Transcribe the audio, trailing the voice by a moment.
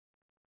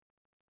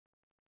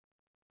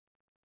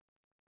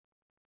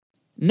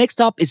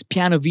Next up is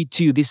Piano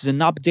V2. This is an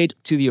update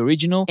to the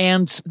original,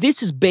 and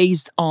this is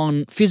based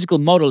on physical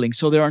modeling,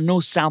 so there are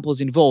no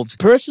samples involved.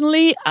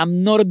 Personally,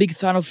 I'm not a big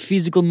fan of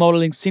physical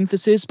modeling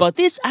synthesis, but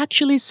this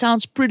actually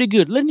sounds pretty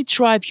good. Let me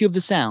try a few of the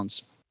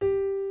sounds.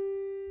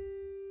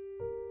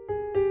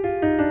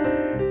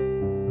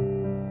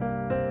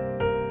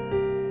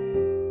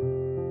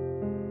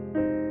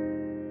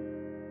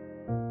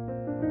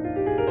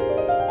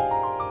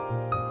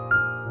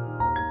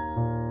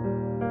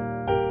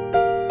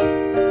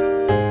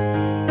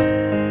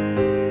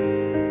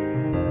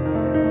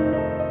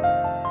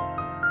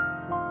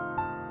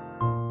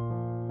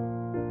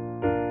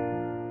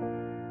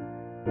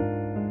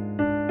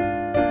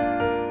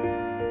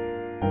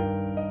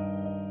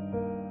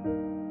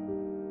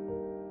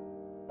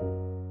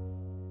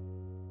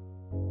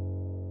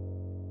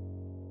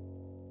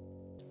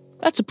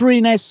 That's a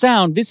pretty nice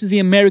sound. This is the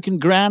American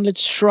Grand.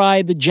 Let's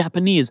try the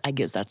Japanese. I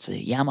guess that's a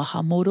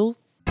Yamaha model.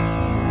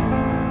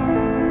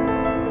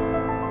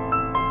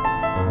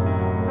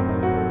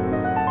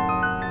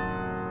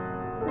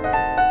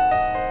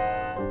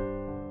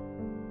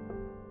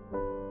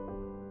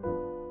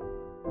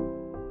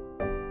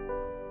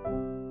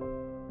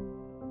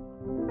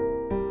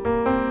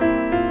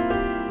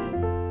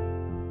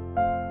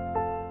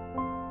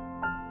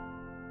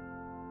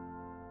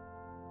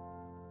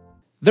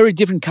 Very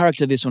different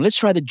character, this one. Let's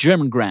try the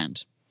German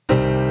Grand.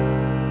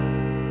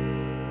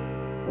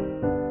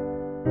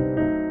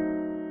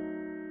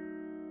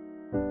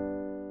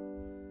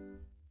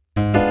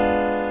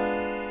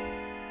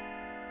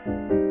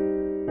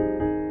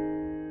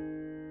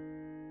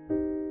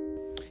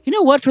 You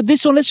know what? For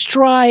this one, let's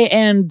try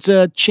and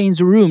change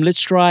the room.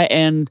 Let's try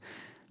and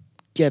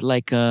get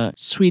like a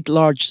sweet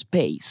large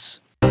space.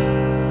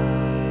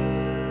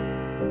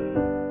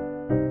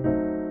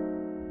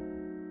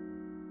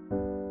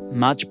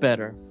 Much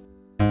better.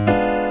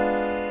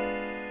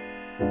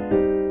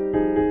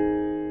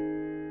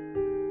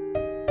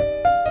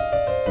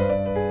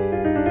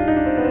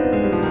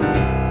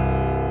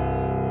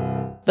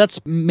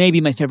 That's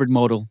maybe my favorite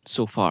model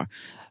so far.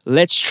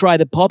 Let's try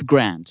the Pop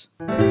Grand.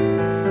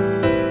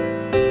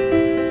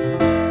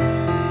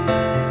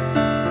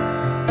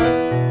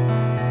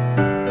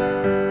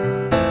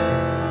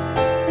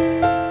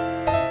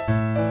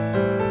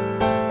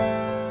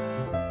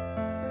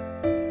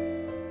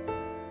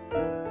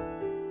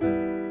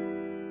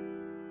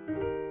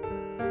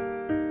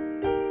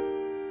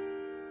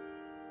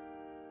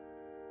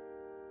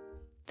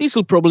 This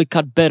will probably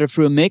cut better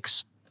through a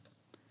mix.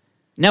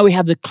 Now we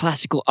have the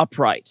classical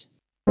upright.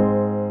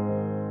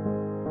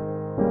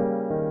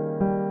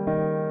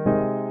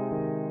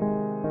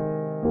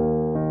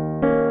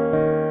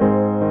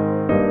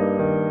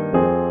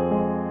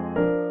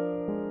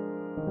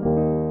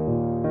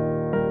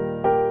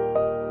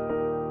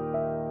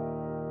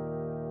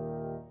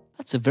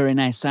 That's a very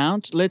nice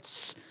sound.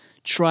 Let's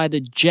try the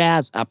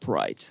jazz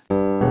upright.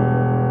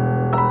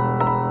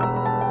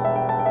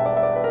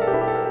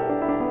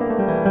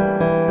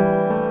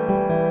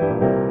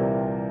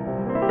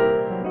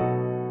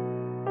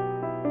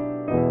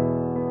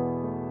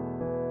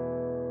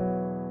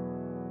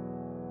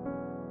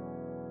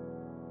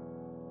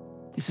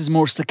 This is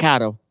more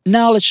staccato.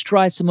 Now let's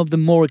try some of the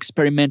more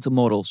experimental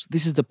models.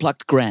 This is the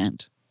Plucked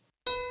Grand.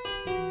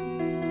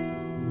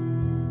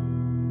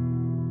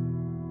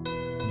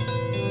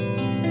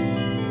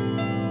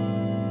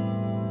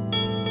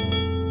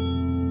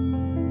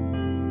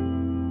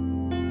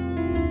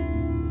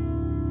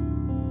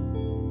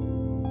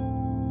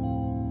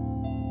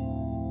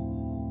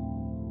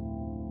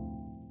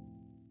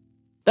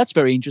 That's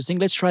very interesting.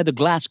 Let's try the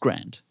Glass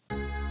Grand.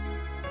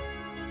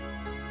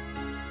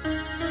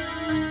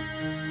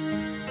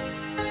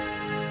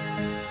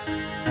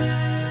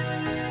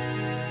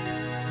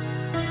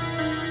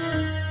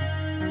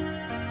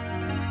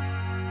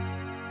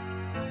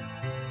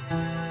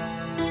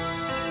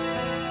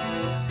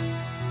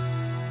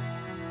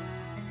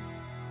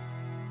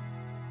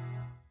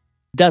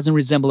 Doesn't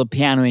resemble a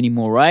piano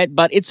anymore, right?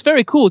 But it's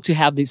very cool to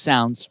have these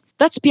sounds.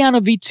 That's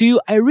Piano V2.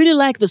 I really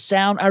like the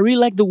sound. I really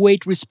like the way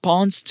it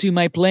responds to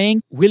my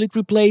playing. Will it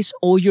replace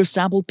all your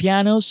sample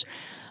pianos?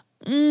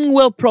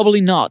 Well,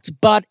 probably not.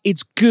 But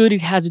it's good.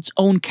 It has its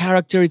own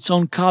character, its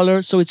own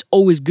color. So it's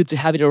always good to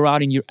have it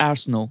around in your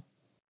arsenal.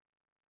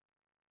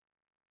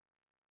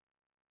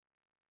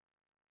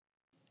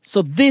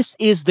 So this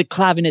is the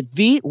Clavinet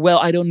V. Well,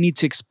 I don't need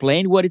to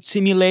explain what it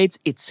simulates.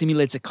 It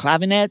simulates a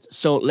clavinet.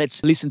 So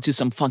let's listen to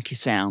some funky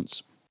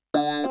sounds.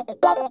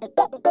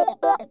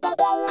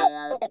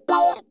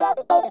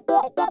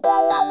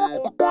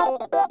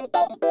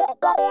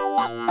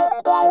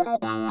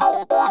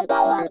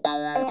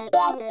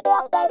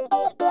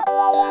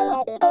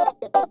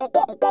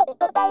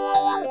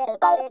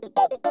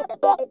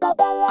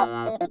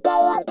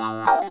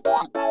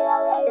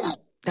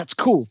 That's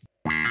cool.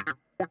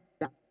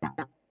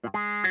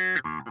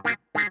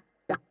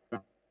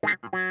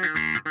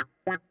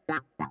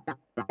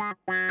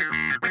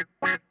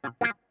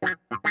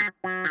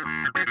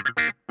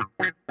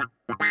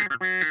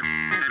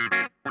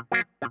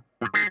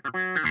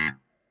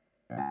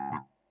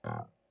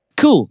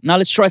 Cool, now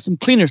let's try some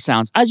cleaner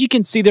sounds. As you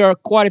can see, there are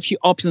quite a few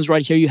options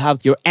right here. You have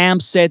your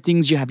amp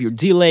settings, you have your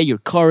delay, your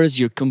chorus,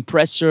 your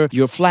compressor,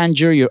 your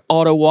flanger, your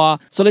auto wah.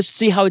 So let's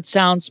see how it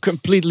sounds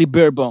completely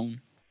bare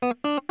bone.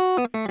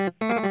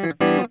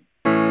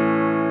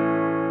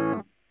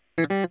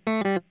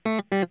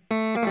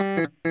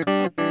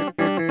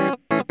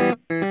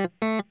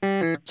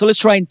 So let's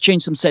try and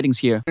change some settings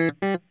here.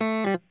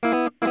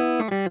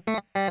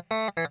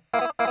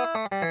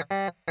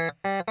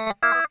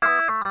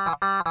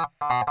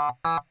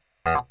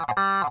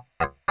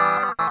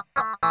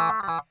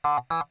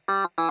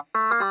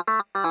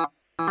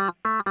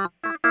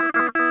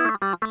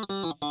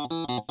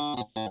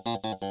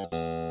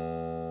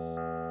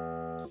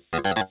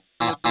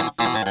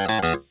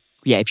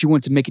 Yeah, if you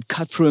want to make it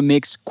cut through a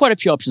mix, quite a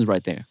few options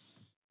right there.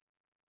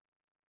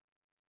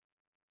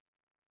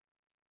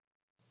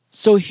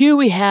 So here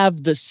we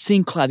have the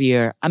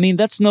Synclavier. I mean,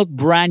 that's not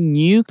brand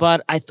new,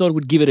 but I thought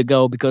we'd give it a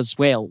go because,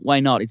 well, why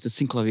not? It's a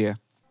Synclavier.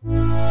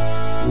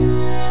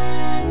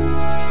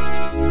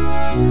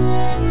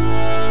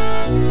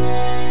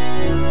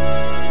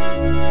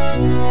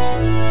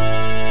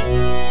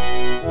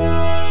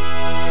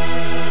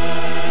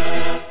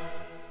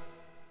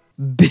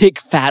 Big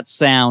fat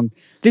sound.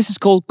 This is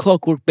called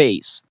clockwork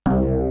bass.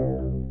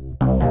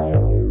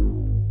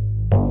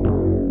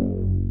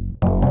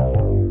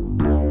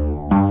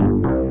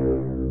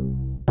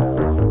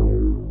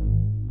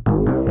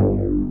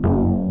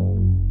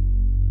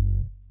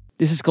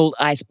 This is called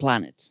Ice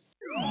Planet.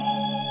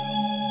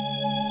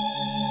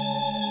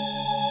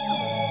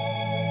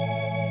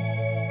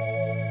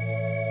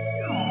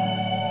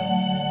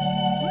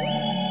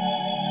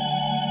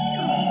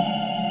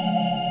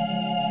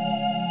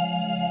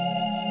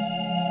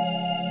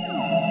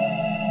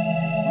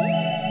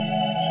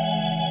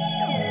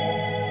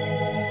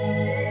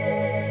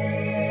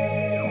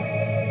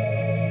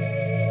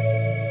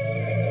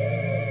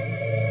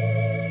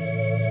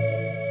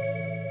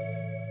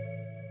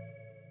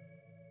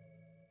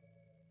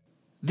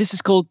 This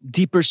is called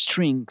Deeper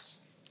Strings.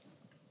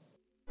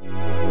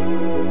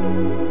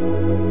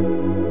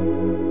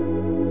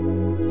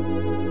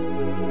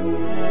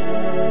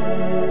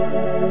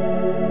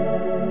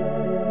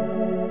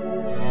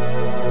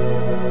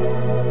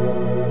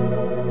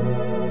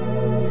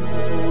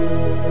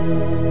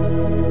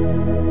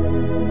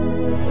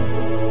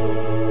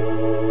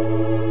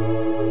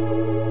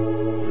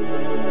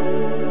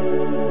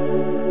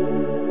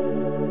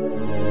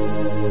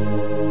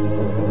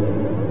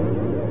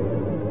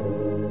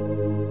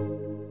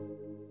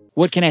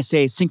 What can I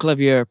say?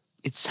 Synclavier,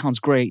 it sounds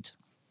great.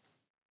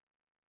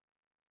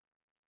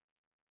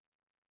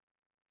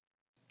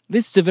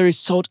 This is a very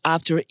sought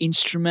after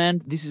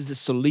instrument. This is the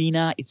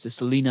Solina, it's the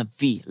Solina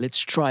V. Let's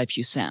try a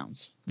few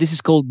sounds. This is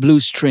called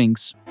Blue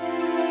Strings.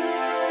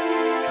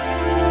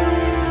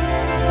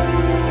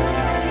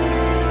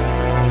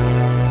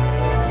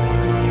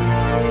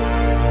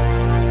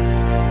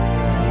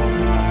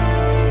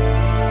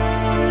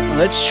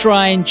 Let's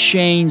try and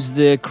change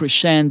the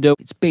crescendo.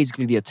 It's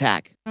basically the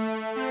attack.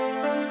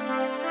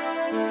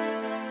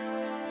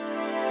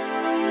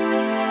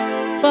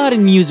 But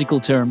in musical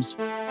terms.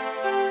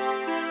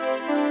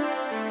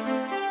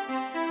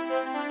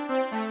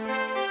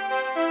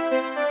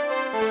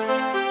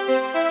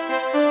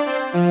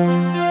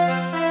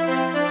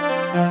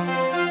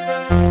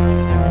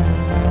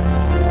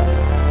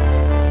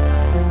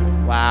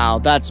 Wow,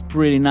 that's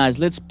pretty nice.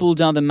 Let's pull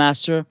down the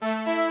master.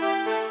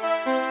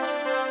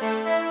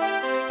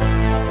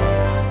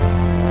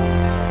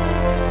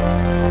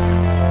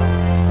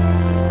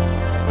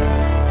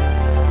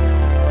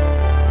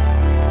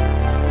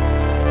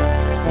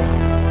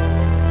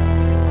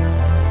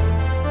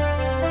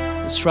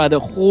 Let's try the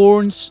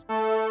horns.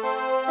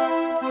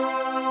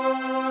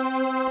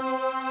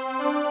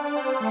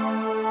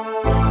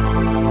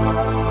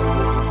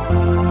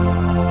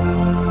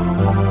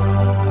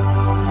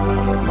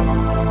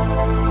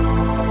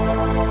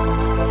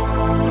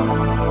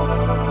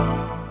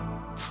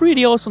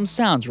 Pretty awesome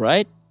sounds,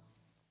 right?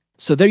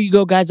 So there you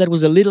go, guys. That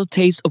was a little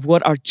taste of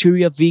what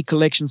Arturia V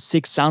Collection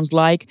 6 sounds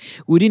like.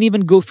 We didn't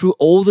even go through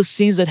all the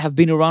synths that have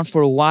been around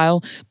for a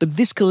while, but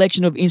this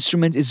collection of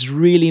instruments is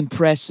really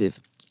impressive.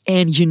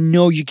 And you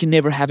know you can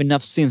never have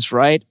enough synths,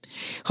 right?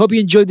 Hope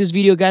you enjoyed this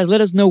video, guys. Let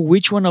us know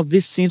which one of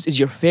these synths is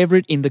your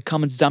favorite in the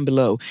comments down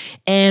below.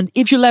 And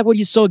if you like what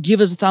you saw,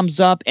 give us a thumbs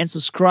up and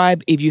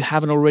subscribe if you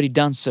haven't already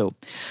done so.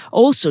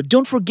 Also,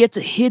 don't forget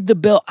to hit the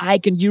bell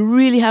icon. You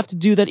really have to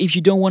do that if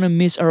you don't want to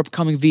miss our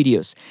upcoming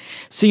videos.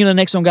 See you in the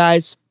next one,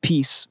 guys.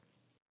 Peace.